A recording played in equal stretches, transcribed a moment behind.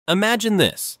Imagine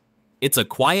this. It's a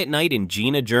quiet night in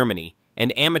Jena, Germany,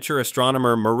 and amateur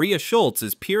astronomer Maria Schultz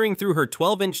is peering through her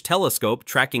 12-inch telescope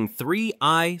tracking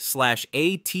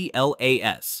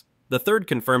 3I/ATLAS, the third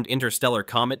confirmed interstellar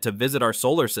comet to visit our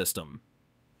solar system.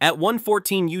 At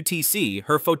 1:14 UTC,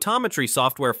 her photometry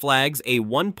software flags a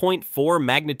 1.4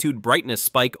 magnitude brightness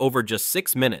spike over just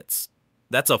 6 minutes.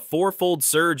 That's a four-fold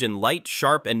surge in light,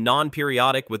 sharp, and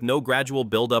non-periodic with no gradual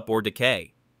buildup or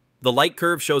decay. The light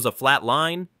curve shows a flat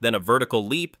line, then a vertical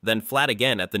leap, then flat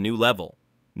again at the new level.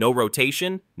 No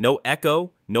rotation, no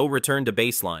echo, no return to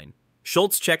baseline.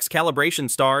 Schultz checks calibration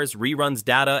stars, reruns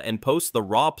data, and posts the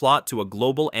raw plot to a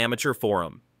global amateur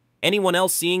forum. Anyone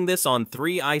else seeing this on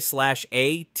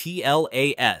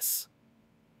 3I/ATLAS?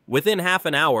 Within half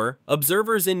an hour,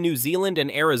 observers in New Zealand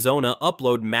and Arizona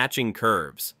upload matching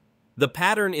curves. The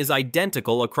pattern is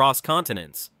identical across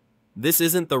continents. This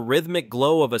isn't the rhythmic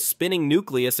glow of a spinning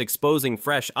nucleus exposing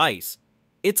fresh ice.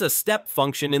 It's a step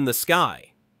function in the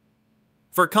sky.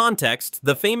 For context,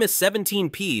 the famous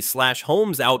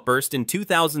 17P/Holmes outburst in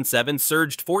 2007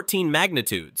 surged 14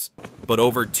 magnitudes, but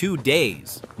over 2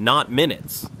 days, not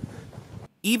minutes.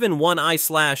 Even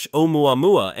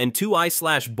 1I/Oumuamua and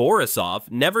 2I/Borisov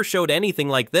never showed anything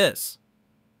like this.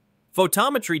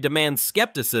 Photometry demands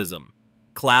skepticism.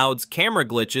 Clouds, camera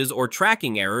glitches, or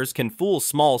tracking errors can fool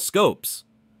small scopes.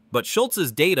 But Schultz's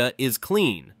data is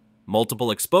clean.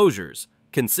 Multiple exposures,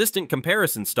 consistent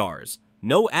comparison stars,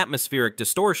 no atmospheric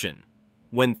distortion.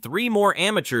 When 3 more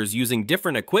amateurs using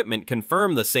different equipment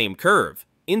confirm the same curve,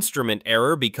 instrument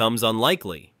error becomes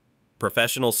unlikely.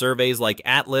 Professional surveys like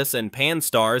Atlas and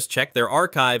Pan-STARRS check their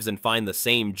archives and find the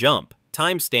same jump,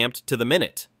 time-stamped to the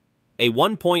minute. A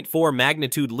 1.4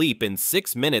 magnitude leap in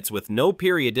 6 minutes with no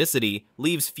periodicity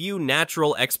leaves few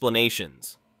natural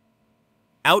explanations.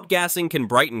 Outgassing can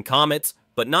brighten comets,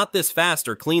 but not this fast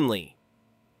or cleanly.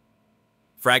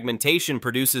 Fragmentation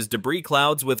produces debris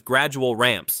clouds with gradual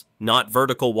ramps, not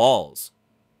vertical walls.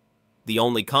 The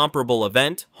only comparable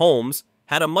event, Holmes,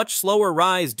 had a much slower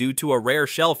rise due to a rare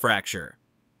shell fracture.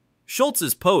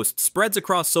 Schultz's post spreads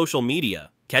across social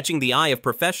media, catching the eye of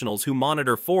professionals who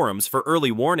monitor forums for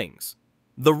early warnings.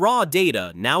 The raw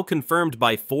data, now confirmed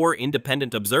by 4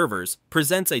 independent observers,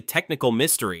 presents a technical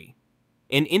mystery.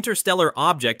 An interstellar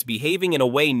object behaving in a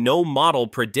way no model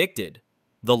predicted.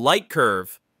 The light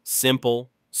curve,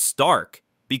 simple, stark,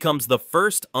 becomes the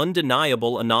first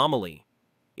undeniable anomaly.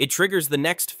 It triggers the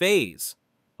next phase,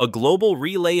 a global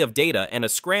relay of data and a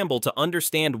scramble to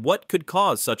understand what could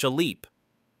cause such a leap.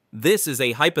 This is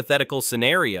a hypothetical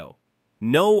scenario.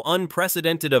 No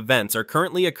unprecedented events are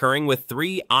currently occurring with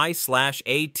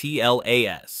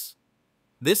 3I/ATLAS.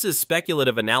 This is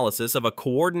speculative analysis of a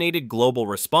coordinated global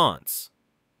response.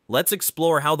 Let's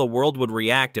explore how the world would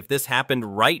react if this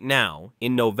happened right now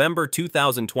in November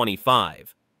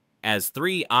 2025, as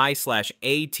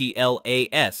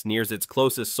 3I/ATLAS nears its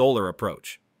closest solar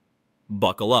approach.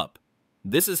 Buckle up.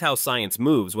 This is how science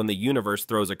moves when the universe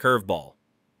throws a curveball.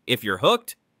 If you're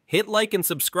hooked, hit like and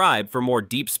subscribe for more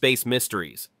deep space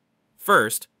mysteries.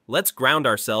 First, let's ground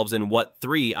ourselves in what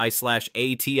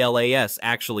 3I/ATLAS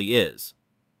actually is.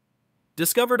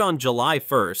 Discovered on July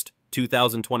 1st,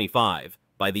 2025,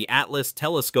 by the Atlas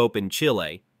telescope in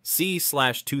Chile,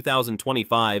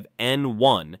 C/2025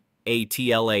 N1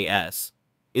 ATLAS,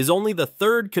 is only the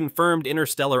 3rd confirmed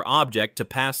interstellar object to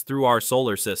pass through our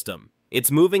solar system. It's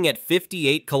moving at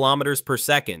 58 kilometers per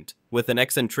second, with an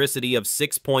eccentricity of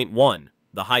 6.1,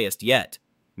 the highest yet,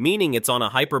 meaning it's on a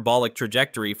hyperbolic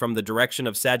trajectory from the direction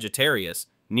of Sagittarius,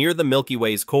 near the Milky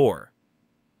Way's core.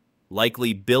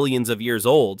 Likely billions of years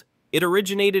old, it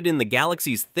originated in the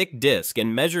galaxy's thick disk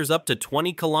and measures up to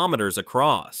 20 kilometers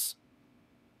across.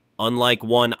 Unlike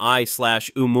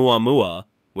 1I/Oumuamua,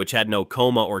 which had no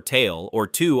coma or tail, or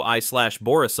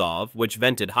 2I/Borisov, which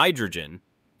vented hydrogen,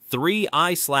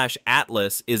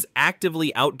 3I/Atlas is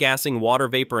actively outgassing water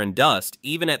vapor and dust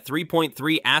even at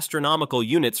 3.3 astronomical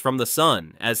units from the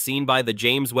Sun, as seen by the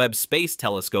James Webb Space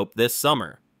Telescope this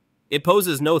summer. It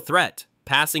poses no threat,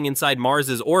 passing inside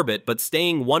Mars's orbit but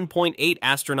staying 1.8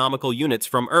 astronomical units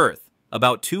from Earth,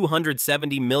 about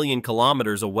 270 million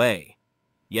kilometers away.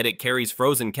 Yet it carries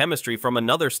frozen chemistry from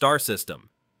another star system,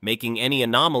 making any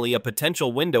anomaly a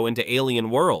potential window into alien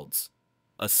worlds.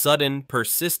 A sudden,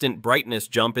 persistent brightness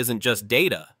jump isn't just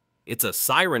data, it's a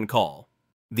siren call.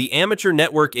 The amateur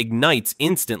network ignites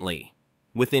instantly.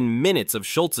 Within minutes of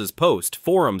Schultz's post,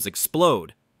 forums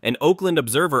explode. An Oakland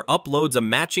observer uploads a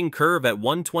matching curve at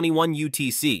 1:21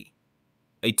 UTC.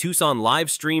 A Tucson live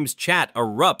stream's chat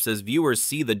erupts as viewers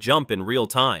see the jump in real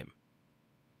time.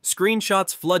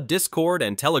 Screenshots flood Discord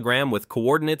and Telegram with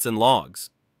coordinates and logs.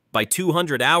 By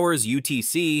 200 hours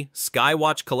UTC,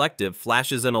 Skywatch Collective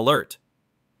flashes an alert.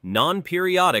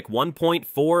 Non-periodic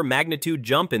 1.4 magnitude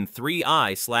jump in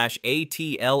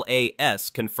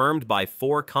 3I/ATLAS confirmed by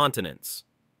 4 continents.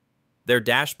 Their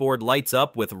dashboard lights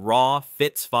up with raw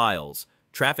FITS files.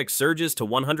 Traffic surges to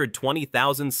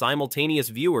 120,000 simultaneous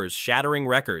viewers, shattering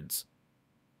records.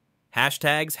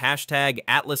 Hashtags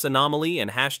 #Atlas Anomaly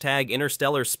and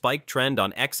 #Interstellar Spike trend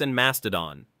on X and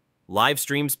Mastodon. Live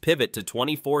streams pivot to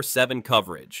 24/7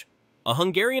 coverage. A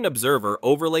Hungarian observer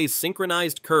overlays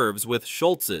synchronized curves with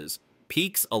Schultz's.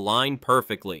 Peaks align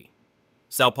perfectly.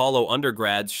 Sao Paulo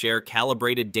undergrads share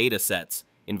calibrated data sets,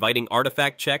 inviting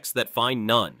artifact checks that find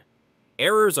none.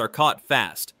 Errors are caught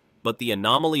fast, but the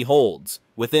anomaly holds.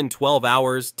 Within 12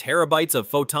 hours, terabytes of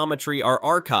photometry are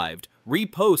archived,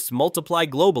 reposts multiply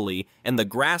globally, and the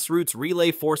grassroots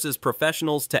relay forces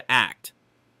professionals to act.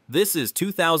 This is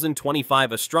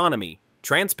 2025 astronomy,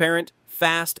 transparent,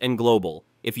 fast, and global.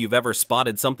 If you've ever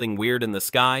spotted something weird in the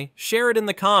sky, share it in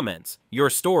the comments.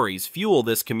 Your stories fuel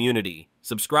this community.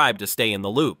 Subscribe to stay in the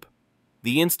loop.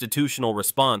 The institutional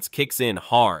response kicks in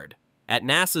hard. At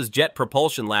NASA's Jet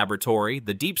Propulsion Laboratory,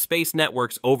 the Deep Space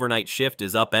Network's overnight shift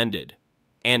is upended.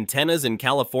 Antennas in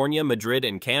California, Madrid,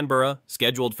 and Canberra,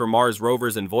 scheduled for Mars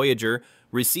rovers and Voyager,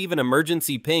 receive an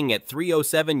emergency ping at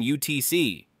 3:07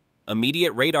 UTC.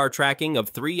 Immediate radar tracking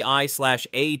of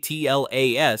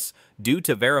 3I/ATLAS due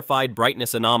to verified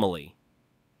brightness anomaly.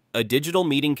 A digital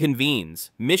meeting convenes,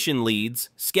 mission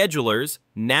leads, schedulers,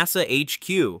 NASA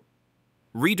HQ.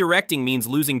 Redirecting means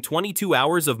losing 22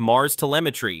 hours of Mars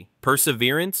telemetry,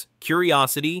 Perseverance,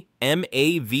 Curiosity,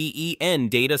 MAVEN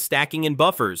data stacking in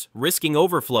buffers, risking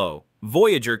overflow.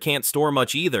 Voyager can't store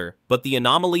much either, but the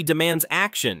anomaly demands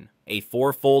action. A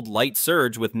 4-fold light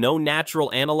surge with no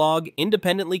natural analog,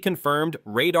 independently confirmed,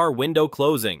 radar window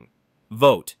closing.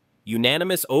 Vote.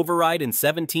 Unanimous override in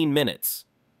 17 minutes.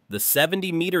 The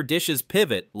 70-meter dishes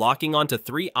pivot, locking onto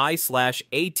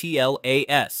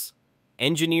 3I/ATLAS.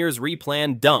 Engineers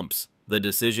replan dumps. The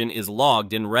decision is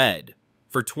logged in red.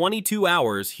 For 22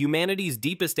 hours, humanity's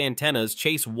deepest antennas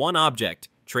chase one object,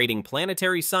 trading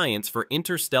planetary science for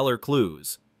interstellar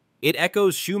clues. It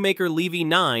echoes Shoemaker-Levy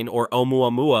 9 or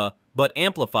Oumuamua, but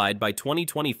amplified by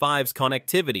 2025's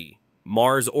connectivity.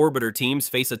 Mars orbiter teams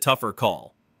face a tougher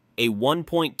call. A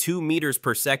 1.2 meters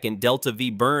per second delta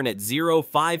V burn at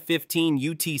 0515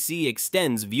 UTC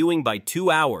extends viewing by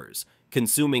 2 hours,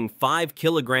 consuming 5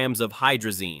 kilograms of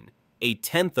hydrazine, a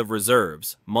tenth of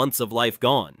reserves, months of life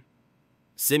gone.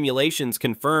 Simulations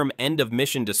confirm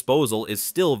end-of-mission disposal is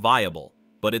still viable,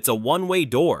 but it's a one-way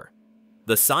door.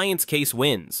 The science case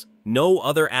wins. No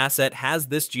other asset has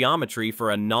this geometry for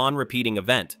a non-repeating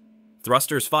event.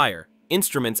 Thrusters fire,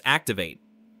 instruments activate.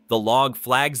 The log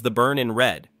flags the burn in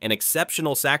red, an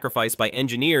exceptional sacrifice by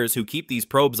engineers who keep these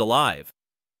probes alive.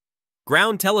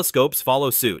 Ground telescopes follow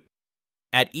suit.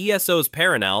 At ESO's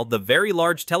Paranal, the Very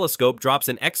Large Telescope drops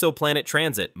an exoplanet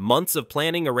transit, months of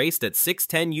planning erased at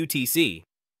 6:10 UTC.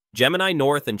 Gemini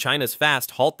North and China's FAST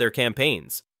halt their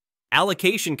campaigns.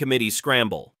 Allocation committees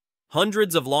scramble.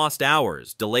 Hundreds of lost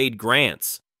hours, delayed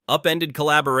grants, upended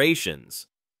collaborations.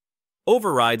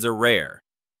 Overrides are rare.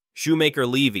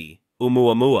 Shoemaker-Levy,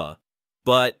 Oumuamua,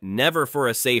 but never for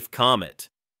a safe comet.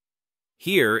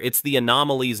 Here, it's the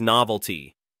anomaly's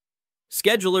novelty.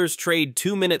 Schedulers trade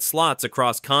 2-minute slots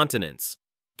across continents.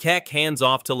 Keck hands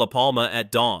off to La Palma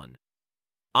at dawn.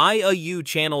 IAU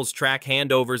channels track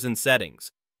handovers and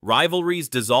settings. Rivalries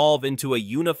dissolve into a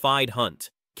unified hunt.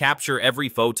 Capture every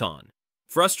photon.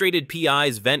 Frustrated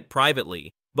PIs vent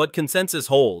privately, but consensus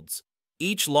holds.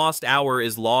 Each lost hour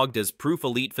is logged as proof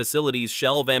elite facilities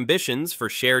shelve ambitions for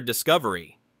shared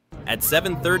discovery. At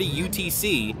 7:30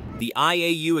 UTC, the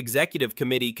IAU Executive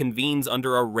Committee convenes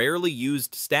under a rarely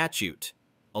used statute.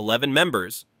 11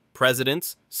 members,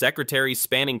 presidents, secretaries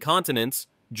spanning continents,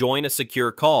 join a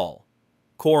secure call.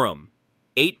 Quorum: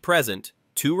 8 present,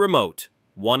 2 remote,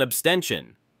 1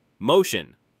 abstention.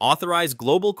 Motion: authorize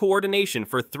global coordination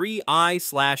for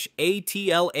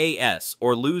 3I/ATLAS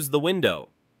or lose the window.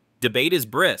 Debate is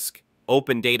brisk.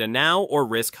 Open data now or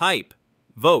risk hype.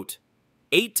 Vote: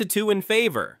 8-2 in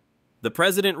favor. The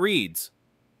president reads,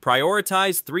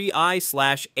 prioritize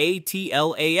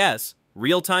 3I/ATLAS,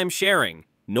 real-time sharing,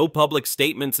 no public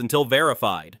statements until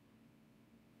verified.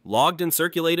 Logged and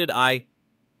circulated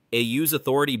IAU's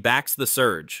authority backs the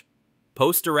surge.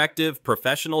 Post-directive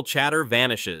professional chatter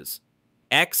vanishes.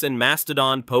 X and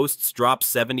Mastodon posts drop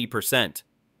 70%.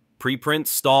 Preprints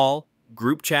stall,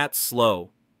 group chats slow.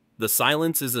 The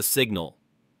silence is a signal.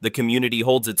 The community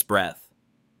holds its breath.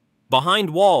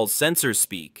 Behind walls, sensors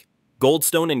speak.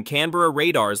 Goldstone and Canberra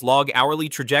radars log hourly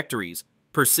trajectories.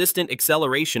 persistent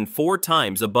acceleration 4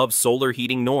 times above solar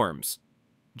heating norms.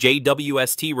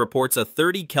 JWST reports a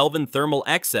 30 Kelvin thermal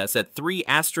excess at 3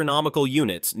 astronomical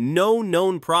units, no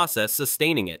known process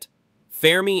sustaining it.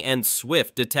 Fermi and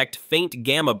Swift detect faint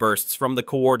gamma bursts from the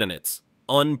coordinates,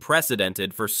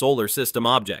 unprecedented for solar system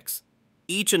objects.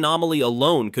 Each anomaly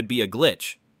alone could be a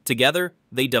glitch. Together,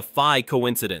 they defy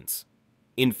coincidence.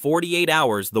 In 48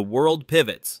 hours, the world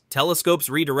pivots. Telescopes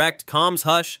redirect, comms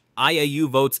hush, IAU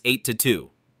votes 8-2.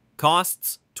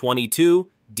 Costs, 22,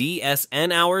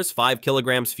 DSN hours, 5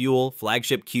 kilograms fuel,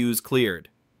 flagship Qs cleared.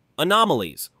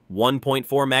 Anomalies,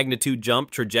 1.4 magnitude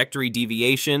jump, trajectory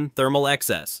deviation, thermal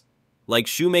excess. Like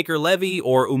Shoemaker-Levy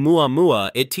or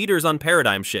Oumuamua, it teeters on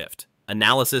paradigm shift.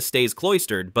 Analysis stays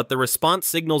cloistered, but the response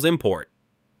signals import.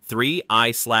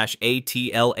 3I/ATLAS,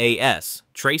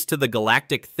 traced to the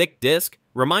galactic thick disk,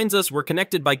 reminds us we're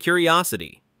connected by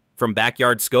curiosity. From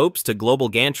backyard scopes to global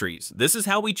gantries, this is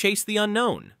how we chase the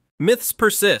unknown. Myths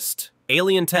persist.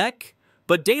 Alien tech?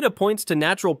 But data points to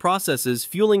natural processes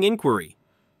fueling inquiry.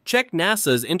 Check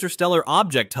NASA's Interstellar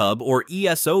Object Hub or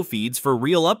ESO feeds for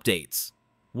real updates.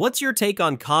 What's your take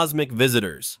on cosmic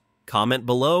visitors? Comment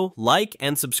below, like,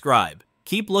 and subscribe.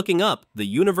 Keep looking up, the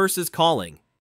universe is calling.